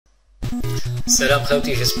سلام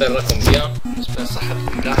خوتي، جيسبر راكم بيان، جيسبر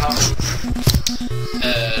صحتكم ملاحة.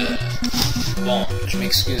 بون جو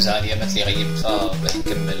ميكسكوز على اليامات اللي غيبتها باش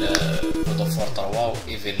نكمل God of War 3 و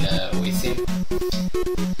ايفل ويثين،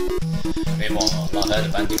 مي بون الله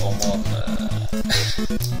غالب عندي امور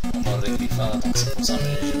ريليفا، دونك سي بور سا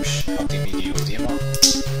منجمش نحط فيديو ديما.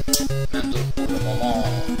 مام دو بور لو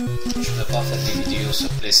مومون جو بو با فير دي فيديو سور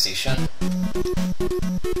بلاي ستيشن،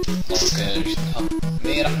 دونك جيت نحط،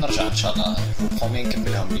 مي راح نرجع ان شاء الله برومي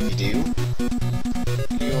نكملهم الفيديو.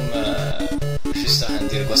 اليوم جيست راح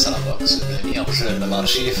ندير قصرة بوكس بهنية رجل من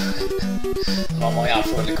الأرشيف. نورمالمون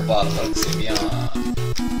يعرفوا الكبار دونك سي بيان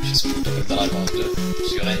جسمو دوبل دراغون 2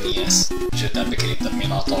 سيغ ان اي اس، جو تاع بكري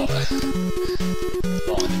ترميناتور.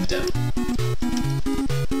 بون نبداو.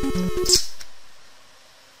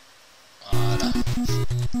 فوالا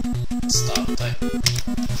ستارت. طيب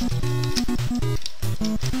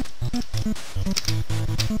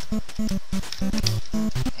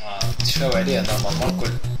تشفاو عليه نورمالمون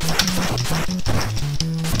الكل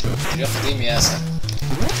جا قديم ياسر،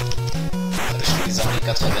 خرج في لي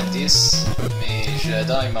زاني 90 مي جو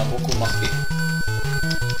هدا يما بوكو ماركي.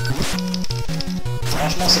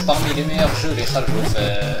 فرانشمون سي بارمي لي ميور جو لي خرجو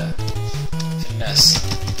في الناس.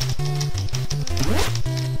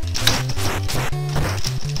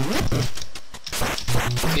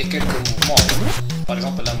 فيه كيلكو موفمون، باغ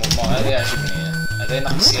اكزومبل لا موفمون هذا يعجبني، هذا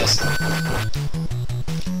ينقص ياسر.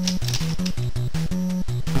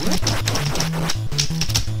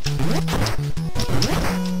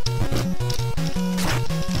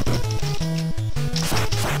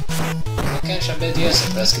 مكانش عباد ياسر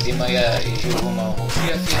باسكو ديما يجيو هما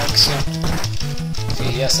وفيها اكسيون،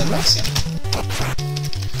 فيه ياسر الاكسيون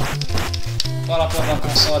بارابور لا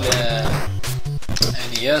كونسول.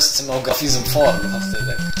 يعني ياس تسمى غرافيزم فور الوقت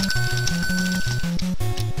هذاك.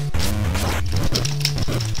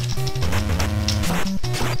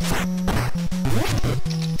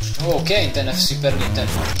 هو كاين تانا في سوبر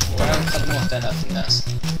نينتندو وراهم يخدموه تانا في الناس.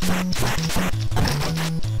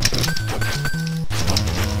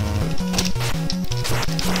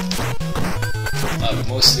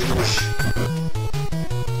 موسلي الوش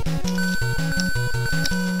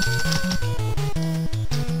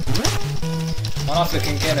مناف،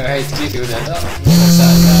 لكن كانوا عايد كيفي ولا هذا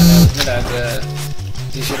ساعة نلعب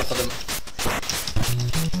تيجي القدم.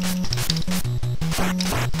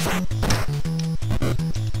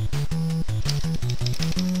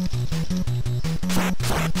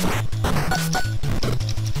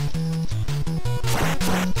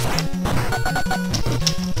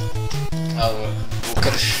 أو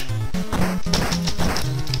وكرش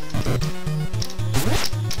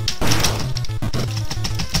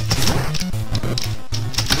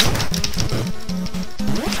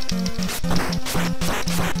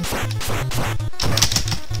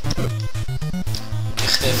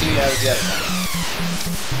يختفي ويعاود يرجع.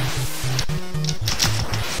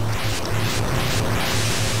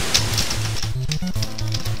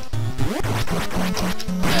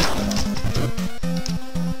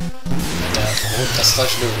 هذا ستاج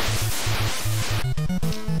الأول.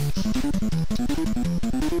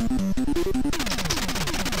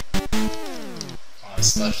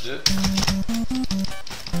 ستاج 2.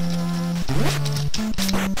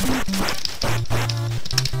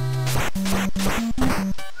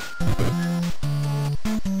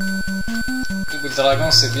 دوبل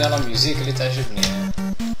دراغون سي بيان لا ميوزيك اللي تعجبني،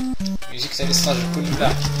 ميوزيك تاع لي ستاج الكل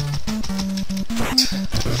ملاح.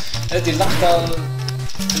 هادي اللقطة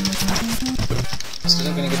باسكو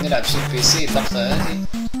دوك كنت نلعب شي بي سي، اللقطة هادي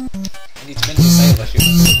اللي تبان لي صعيبة شي في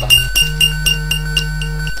السطح.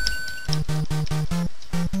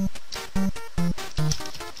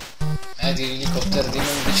 هادي الهليكوبتر ديما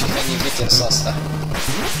مبغيتش يخلي فيك رصاص تحت.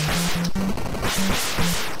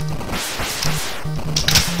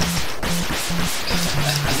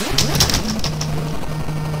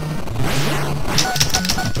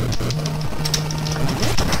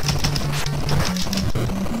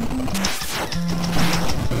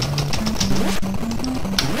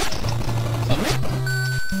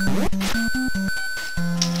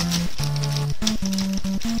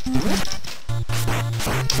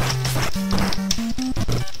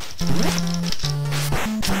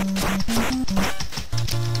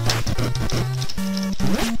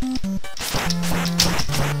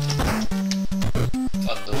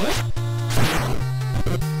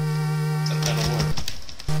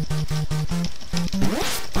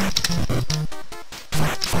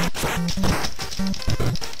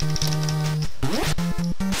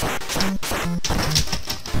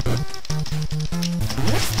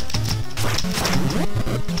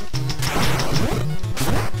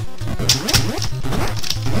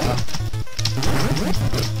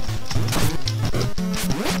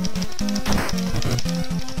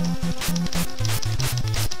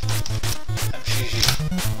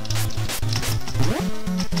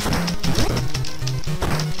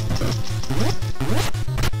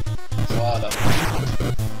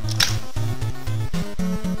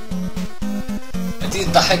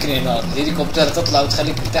 ضحكني هنا الهليكوبتر تطلع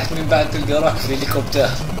وتخليك تحت من بعد تلقى روحك في الهليكوبتر.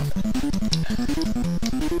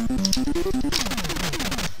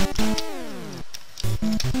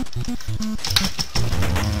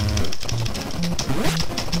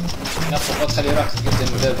 نفخ تخلي روحك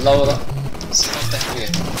تقدم باب لورا بس تفتح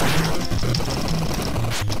فيه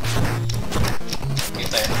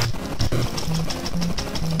يطيح.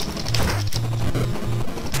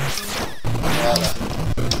 فوالا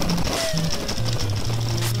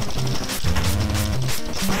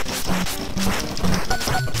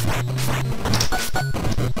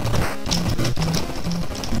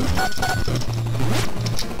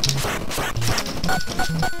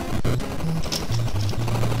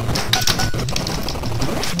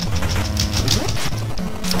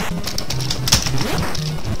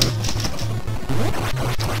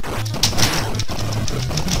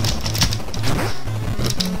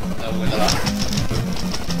أول راح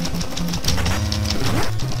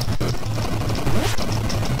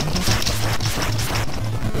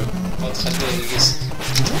وتخليه يقيسك.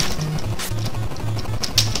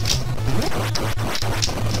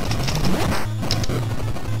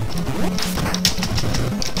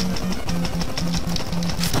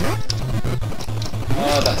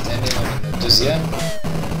 واضح تاني من الدوزيام.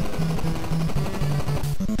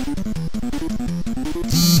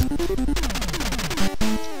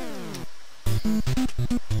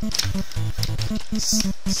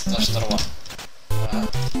 ستاشر تروى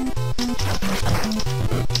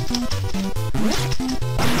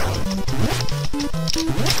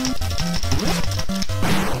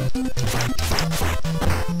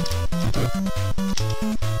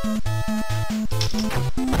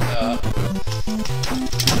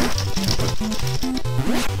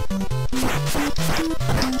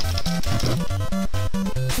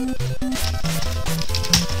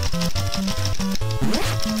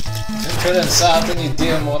فعلا ساعة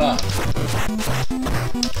يديهم وراه.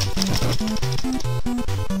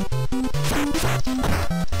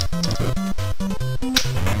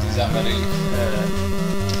 زعما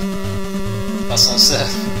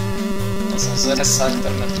الاسانسير حسها اكتر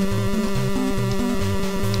منه.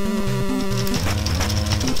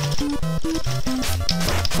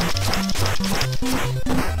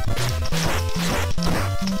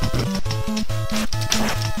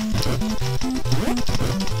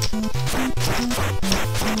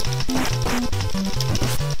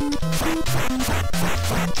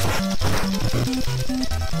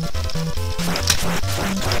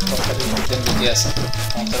 قدام القياسة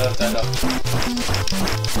كونترول تاع لا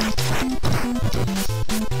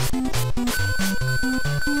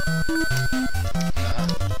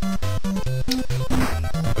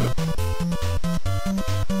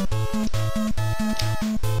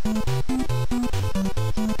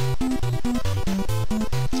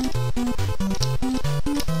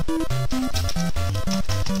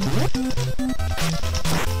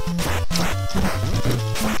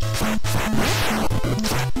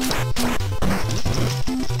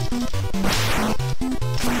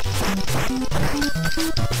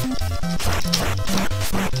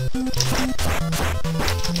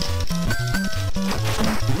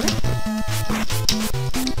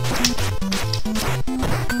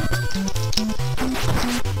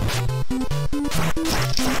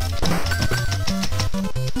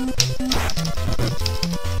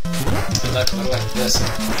أكبر واحد داسم.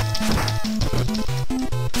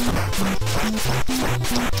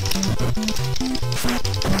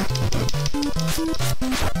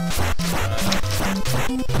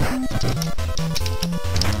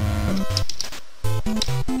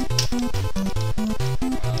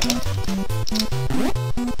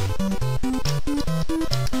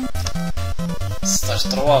 ستاش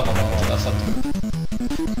تروا والله خدمة.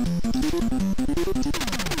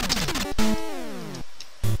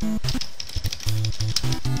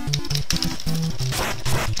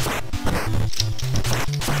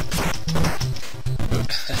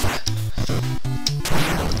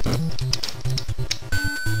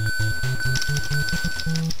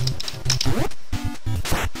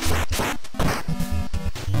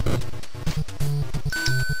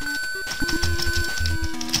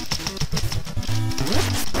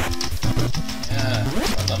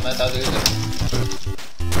 ما تعدوا يدك.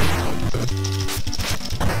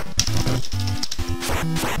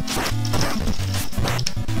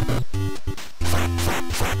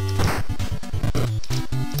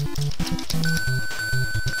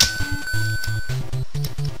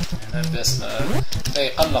 بس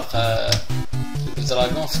يقلق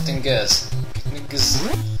الدراغون في التنقاز تنقز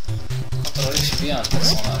متطريش بيان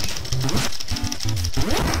البرسوناج.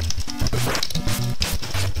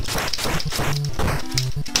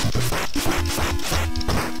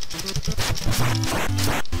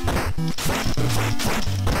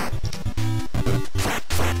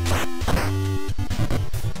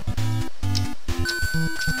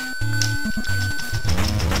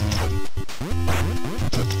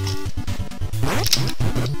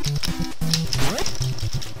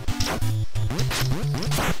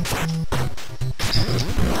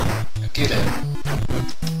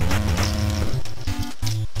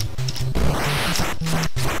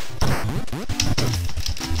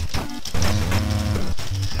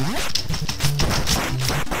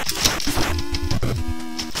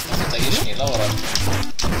 طيشني لورا.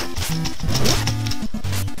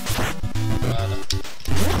 فوالا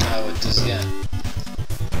هاو الدوزيام.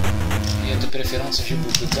 هي دو بريفيرونس نجيبو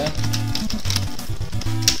قدام.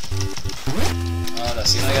 فوالا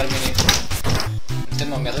سينو يرميني.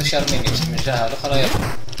 تما ميرضيش يرميني بس من الجهة الأخرى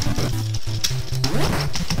يرمي.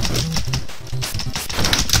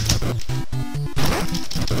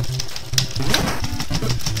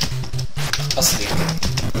 قصدي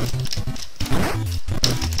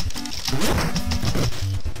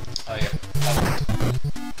هيا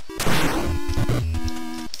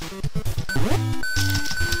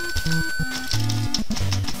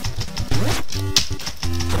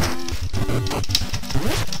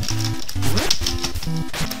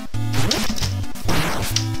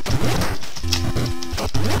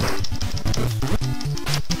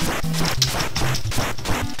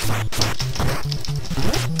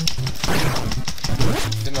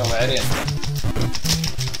دمه وعرين.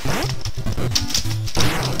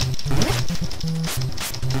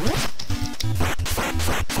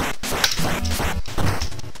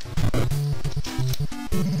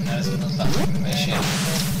 لازم نطلع ماشيين.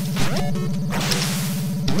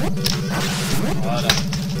 فوالا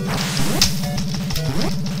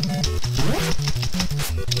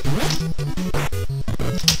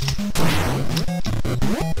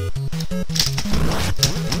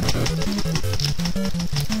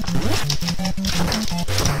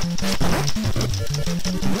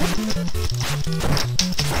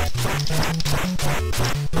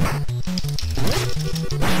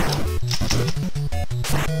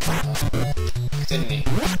اقتلني.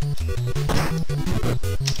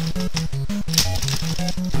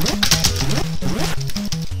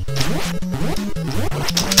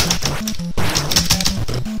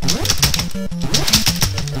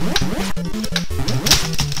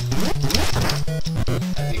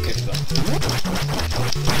 هذه كذبة.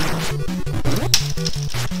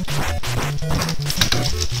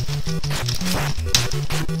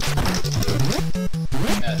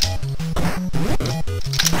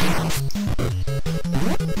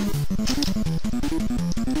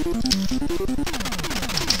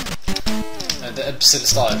 هذا ابسل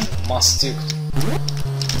ستايل ماستيك.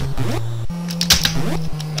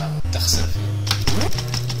 نعم تخسر فيه.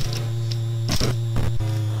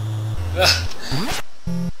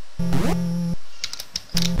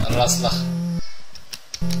 الراس لخ.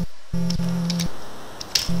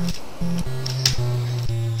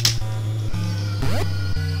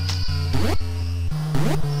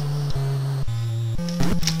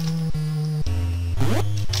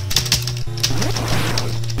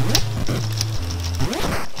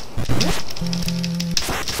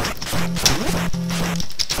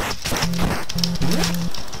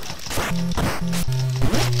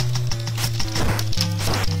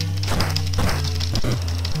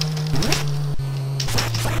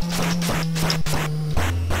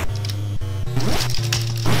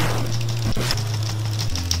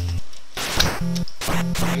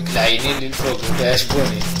 هيك العينين اللي فوق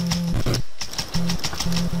بيعجبوني.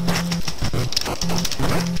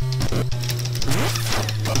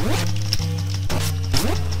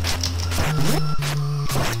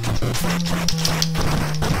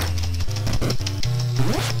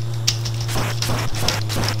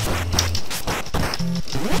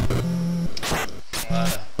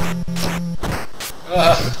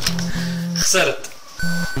 خسرت.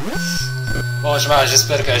 بون جماعة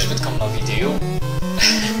جيسبر كو عجبتكم الفيديو.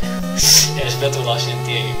 عجبتو لاشين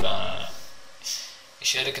ديالي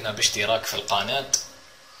يشاركنا باشتراك في القناة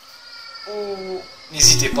و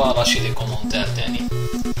نيزيتي با لاشي لي كومونتير تاني.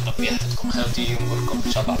 ربي يحفظكم خاوتي ونقولكم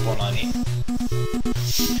ان شاء الله بوناني.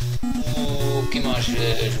 و كيما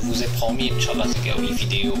جو فوز برومي ان شاء الله تلقاو لي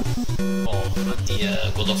فيديو. بون عندي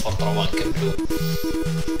God of War 3 نكملو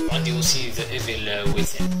وعندي اوسي The Evil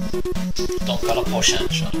Within. دونك على بروشان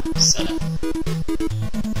ان شاء الله. السلام.